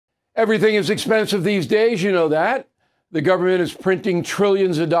Everything is expensive these days, you know that. The government is printing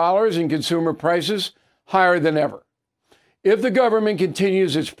trillions of dollars and consumer prices higher than ever. If the government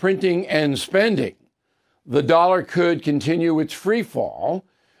continues its printing and spending, the dollar could continue its free fall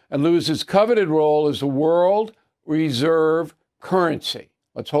and lose its coveted role as the world reserve currency.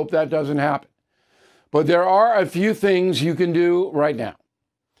 Let's hope that doesn't happen. But there are a few things you can do right now.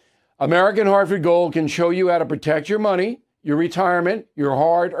 American Hartford Gold can show you how to protect your money, your retirement, your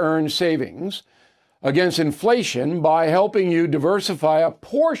hard-earned savings against inflation by helping you diversify a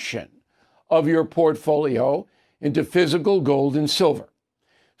portion of your portfolio into physical gold and silver.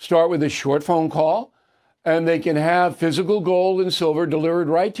 Start with a short phone call, and they can have physical gold and silver delivered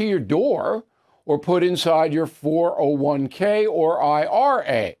right to your door or put inside your 401k or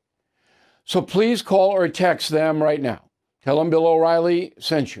IRA. So please call or text them right now. Tell them Bill O'Reilly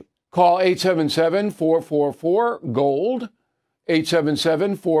sent you. Call 877-444-GOLD,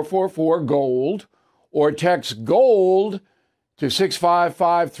 877-444-GOLD, or text GOLD to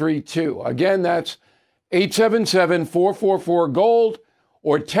 65532. Again, that's 877-444-GOLD,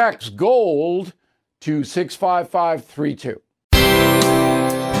 or text GOLD to 65532.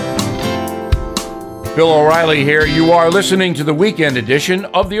 Bill O'Reilly here. You are listening to the weekend edition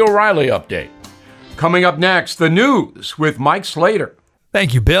of the O'Reilly Update. Coming up next, the news with Mike Slater.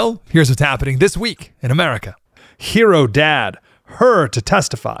 Thank you, Bill. Here's what's happening this week in America. Hero dad, her to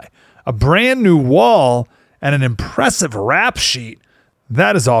testify, a brand new wall, and an impressive rap sheet.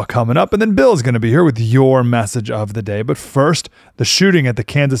 That is all coming up. And then Bill's going to be here with your message of the day. But first, the shooting at the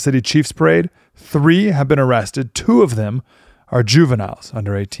Kansas City Chiefs parade. 3 have been arrested. 2 of them are juveniles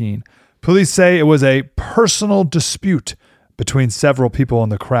under 18. Police say it was a personal dispute between several people in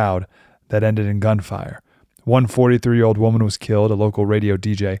the crowd that ended in gunfire. One 43-year-old woman was killed, a local radio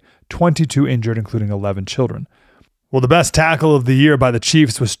DJ, 22 injured, including 11 children. Well, the best tackle of the year by the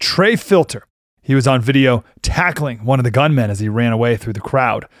Chiefs was Trey Filter. He was on video tackling one of the gunmen as he ran away through the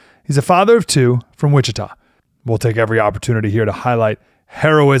crowd. He's a father of 2 from Wichita. We'll take every opportunity here to highlight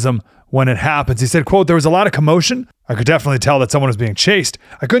heroism when it happens. He said, quote, "There was a lot of commotion. I could definitely tell that someone was being chased.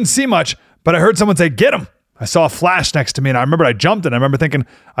 I couldn't see much, but I heard someone say, 'Get him.' I saw a flash next to me, and I remember I jumped, and I remember thinking,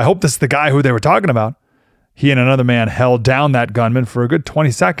 I hope this is the guy who they were talking about." He and another man held down that gunman for a good 20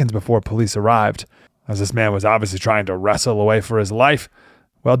 seconds before police arrived, as this man was obviously trying to wrestle away for his life.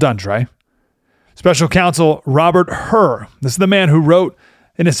 Well done, Trey. Special counsel Robert Hur, this is the man who wrote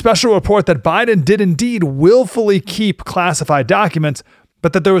in a special report that Biden did indeed willfully keep classified documents,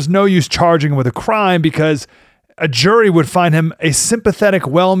 but that there was no use charging him with a crime because a jury would find him a sympathetic,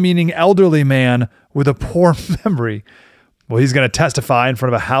 well-meaning elderly man with a poor memory. Well, he's going to testify in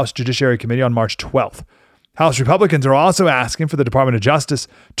front of a House Judiciary Committee on March 12th. House Republicans are also asking for the Department of Justice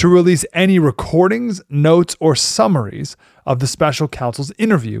to release any recordings, notes, or summaries of the special counsel's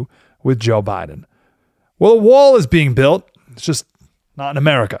interview with Joe Biden. Well, a wall is being built. It's just not in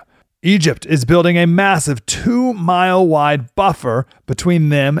America. Egypt is building a massive 2-mile-wide buffer between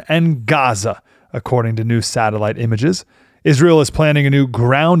them and Gaza, according to new satellite images. Israel is planning a new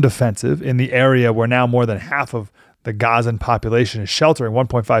ground offensive in the area where now more than half of the Gazan population is sheltering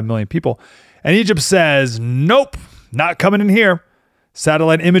 1.5 million people. And Egypt says, nope, not coming in here.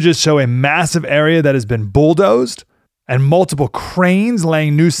 Satellite images show a massive area that has been bulldozed and multiple cranes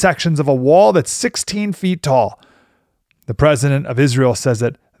laying new sections of a wall that's 16 feet tall. The president of Israel says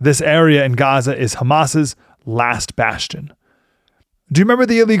that this area in Gaza is Hamas's last bastion. Do you remember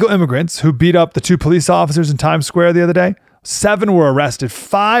the illegal immigrants who beat up the 2 police officers in Times Square the other day? 7 were arrested.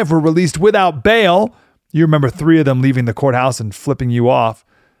 5 were released without bail. You remember 3 of them leaving the courthouse and flipping you off.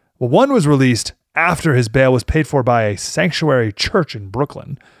 Well, 1 was released after his bail was paid for by a sanctuary church in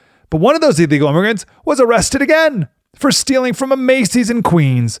Brooklyn. But one of those illegal immigrants was arrested again for stealing from a Macy's in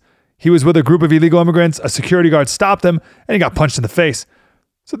Queens. He was with a group of illegal immigrants. A security guard stopped him, and he got punched in the face.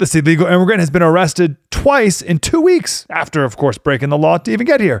 So this illegal immigrant has been arrested twice in 2 weeks after, of course, breaking the law to even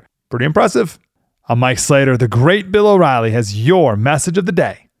get here. Pretty impressive. I'm Mike Slater. The great Bill O'Reilly has your message of the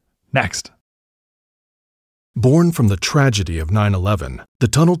day. Next. Born from the tragedy of 9/11, the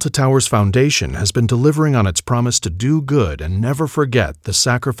Tunnel to Towers Foundation has been delivering on its promise to do good and never forget the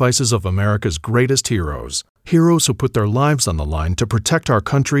sacrifices of America's greatest heroes. Heroes who put their lives on the line to protect our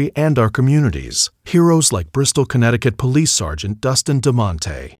country and our communities. Heroes like Bristol, Connecticut Police Sergeant Dustin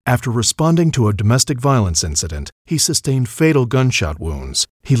DeMonte. After responding to a domestic violence incident, he sustained fatal gunshot wounds.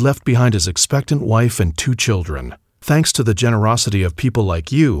 He left behind his expectant wife and 2 children. Thanks to the generosity of people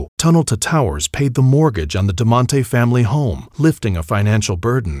like you, Tunnel to Towers paid the mortgage on the DeMonte family home, lifting a financial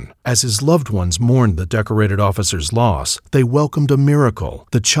burden. As his loved ones mourned the decorated officer's loss, they welcomed a miracle,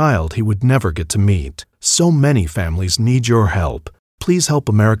 the child he would never get to meet. So many families need your help. Please help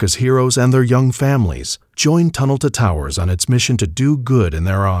America's heroes and their young families. Join Tunnel to Towers on its mission to do good in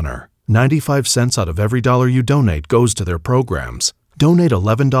their honor. 95 cents out of every dollar you donate goes to their programs. Donate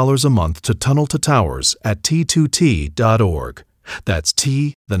 $11 a month to Tunnel to Towers at T2T.org. That's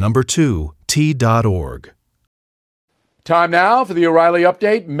T2T.org. Time now for the O'Reilly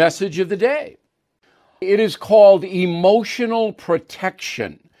Update message of the day. It is called emotional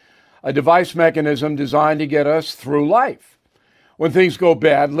protection, a device mechanism designed to get us through life. When things go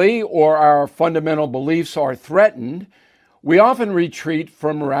badly or our fundamental beliefs are threatened, we often retreat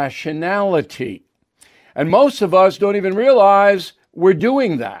from rationality. And most of us don't even realize we're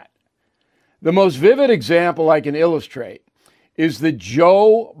doing that. The most vivid example I can illustrate is the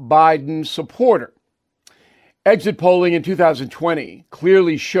Joe Biden supporter. Exit polling in 2020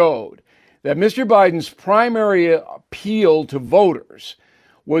 clearly showed that Mr. Biden's primary appeal to voters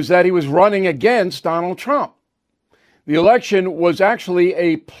was that he was running against Donald Trump. The election was actually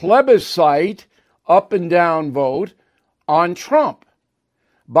a plebiscite, up and down vote on Trump.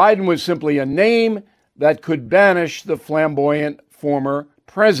 Biden was simply a name that could banish the flamboyant former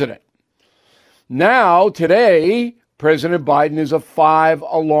president. Now, today, President Biden is a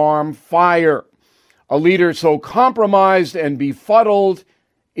 5-alarm fire. A leader so compromised and befuddled,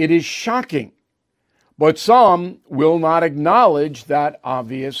 it is shocking. But some will not acknowledge that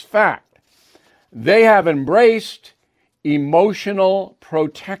obvious fact. They have embraced emotional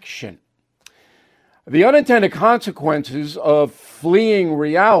protection. The unintended consequences of fleeing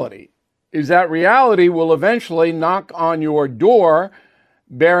reality is that reality will eventually knock on your door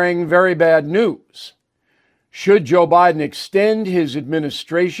bearing very bad news. Should Joe Biden extend his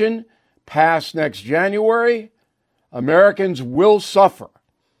administration past next January, Americans will suffer.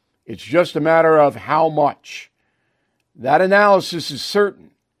 It's just a matter of how much. That analysis is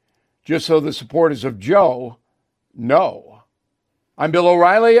certain, just so the supporters of Joe know. I'm Bill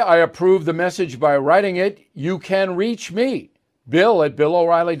O'Reilly. I approve the message by writing it. You can reach me, Bill at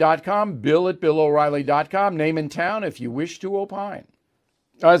BillO'Reilly.com, Bill at BillO'Reilly.com, name and town if you wish to opine.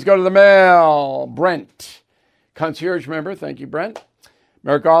 Let's go to the mail. Brent, concierge member. Thank you, Brent.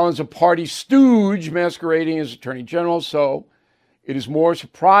 Merrick Garland's a party stooge masquerading as Attorney General, so it is more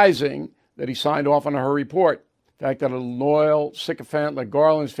surprising that he signed off on her report. The fact that a loyal sycophant like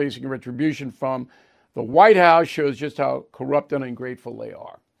Garland is facing retribution from the White House shows just how corrupt and ungrateful they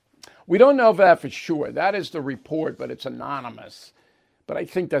are. We don't know that for sure. That is the report, but it's anonymous. But I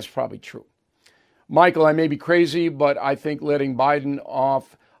think that's probably true. Michael, I may be crazy, but I think letting Biden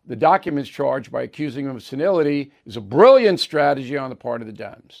off the documents charge by accusing him of senility is a brilliant strategy on the part of the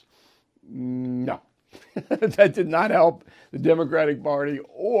Dems. No, that did not help the Democratic Party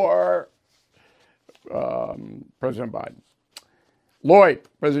or President Biden. Lloyd,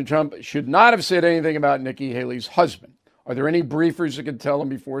 President Trump should not have said anything about Nikki Haley's husband. Are there any briefers that can tell him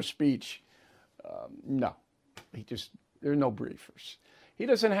before speech? No, there are no briefers. He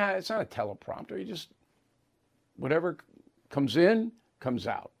doesn't have, it's not a teleprompter. He just, whatever comes in, comes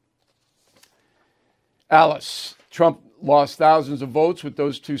out. Alice, Trump lost thousands of votes with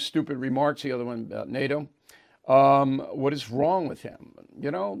those two stupid remarks, the other one about NATO. What is wrong with him?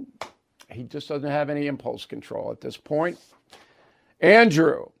 You know, he just doesn't have any impulse control at this point.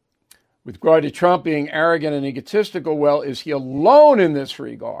 Andrew, with regard to Trump being arrogant and egotistical, well, is he alone in this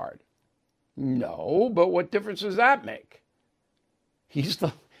regard? No, but what difference does that make? He's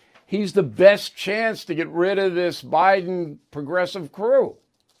the best chance to get rid of this Biden progressive crew.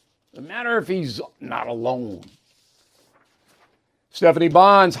 No matter if he's not alone. Stephanie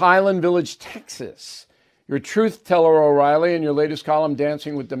Bonds, Highland Village, Texas. Your truth teller, O'Reilly, in your latest column,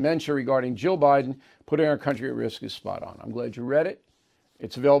 Dancing with Dementia, regarding Jill Biden putting our country at risk, is spot on. I'm glad you read it.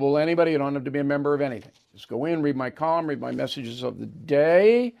 It's available to anybody. You don't have to be a member of anything. Just go in, read my column, read my messages of the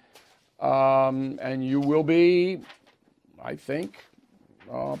day, and you will be, I think,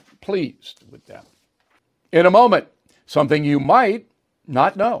 pleased with them. In a moment, something you might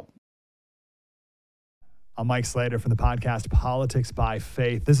not know. I'm Mike Slater from the podcast Politics by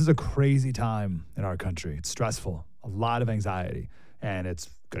Faith. This is a crazy time in our country. It's stressful, a lot of anxiety, and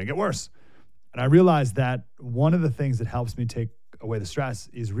it's going to get worse. And I realized that one of the things that helps me take away the stress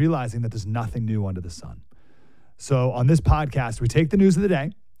is realizing that there's nothing new under the sun. So on this podcast, we take the news of the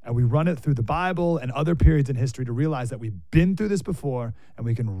day and we run it through the Bible and other periods in history to realize that we've been through this before and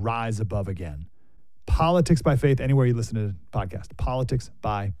we can rise above again. Politics by Faith, anywhere you listen to the podcast. Politics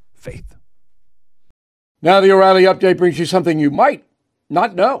by Faith. Now the O'Reilly Update brings you something you might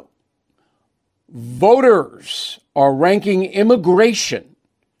not know. Voters are ranking immigration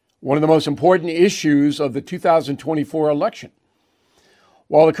one of the most important issues of the 2024 election.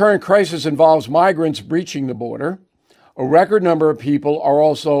 While the current crisis involves migrants breaching the border, A record number of people are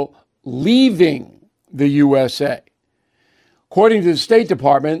also leaving the USA. According to the State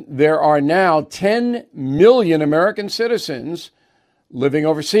Department, there are now 10 million American citizens living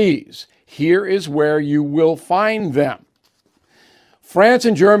overseas. Here is where you will find them. France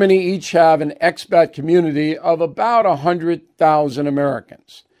and Germany each have an expat community of about 100,000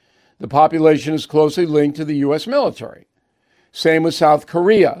 Americans. The population is closely linked to the U.S. military. Same with South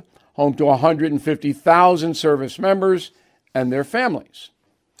Korea, home to 150,000 service members and their families.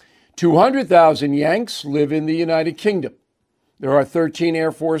 200,000 Yanks live in the United Kingdom. There are 13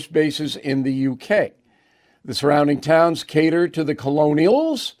 Air Force bases in the UK. The surrounding towns cater to the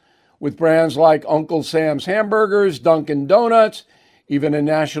colonials with brands like Uncle Sam's Hamburgers, Dunkin' Donuts, even a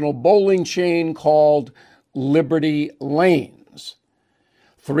national bowling chain called Liberty Lanes.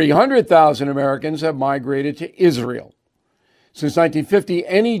 300,000 Americans have migrated to Israel. Since 1950,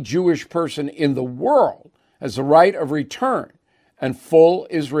 any Jewish person in the world has the right of return and full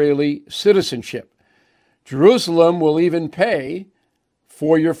Israeli citizenship. Jerusalem will even pay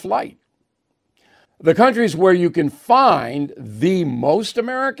for your flight. The countries where you can find the most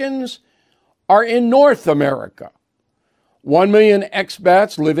Americans are in North America. 1 million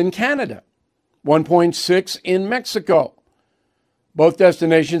expats live in Canada, 1.6 in Mexico. Both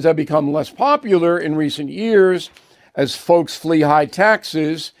destinations have become less popular in recent years as folks flee high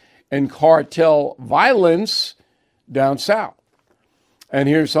taxes and cartel violence down south. And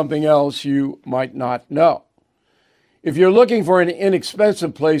here's something else you might not know. If you're looking for an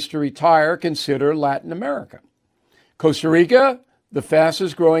inexpensive place to retire, consider Latin America. Costa Rica, the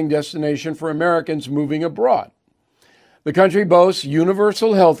fastest growing destination for Americans moving abroad. The country boasts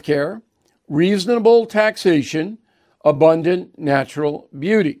universal health care, reasonable taxation, abundant natural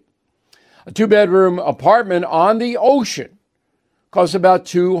beauty. A 2-bedroom apartment on the ocean costs about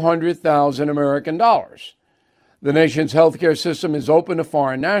 $200,000 American dollars. The nation's healthcare system is open to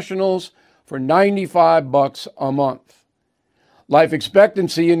foreign nationals for $95 a month. Life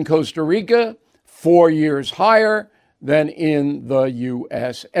expectancy in Costa Rica, 4 years higher than in the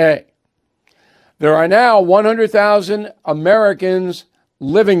USA. There are now 100,000 Americans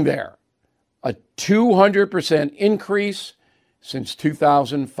living there, a 200% increase since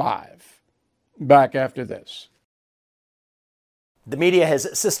 2005. Back after this. The media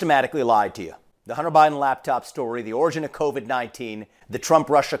has systematically lied to you. The Hunter Biden laptop story, the origin of COVID-19, the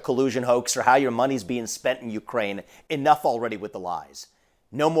Trump-Russia collusion hoax, or how your money's being spent in Ukraine. Enough already with the lies.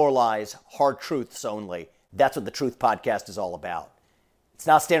 No more lies, hard truths only. That's what the Truth Podcast is all about. It's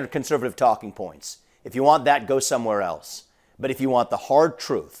not standard conservative talking points. If you want that, go somewhere else. But if you want the hard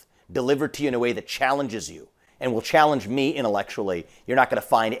truth delivered to you in a way that challenges you and will challenge me intellectually, you're not going to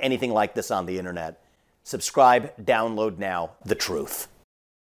find anything like this on the internet. Subscribe, download now, The Truth.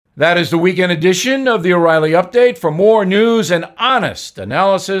 That is the weekend edition of the O'Reilly Update. For more news and honest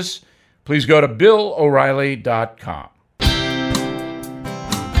analysis, please go to BillO'Reilly.com.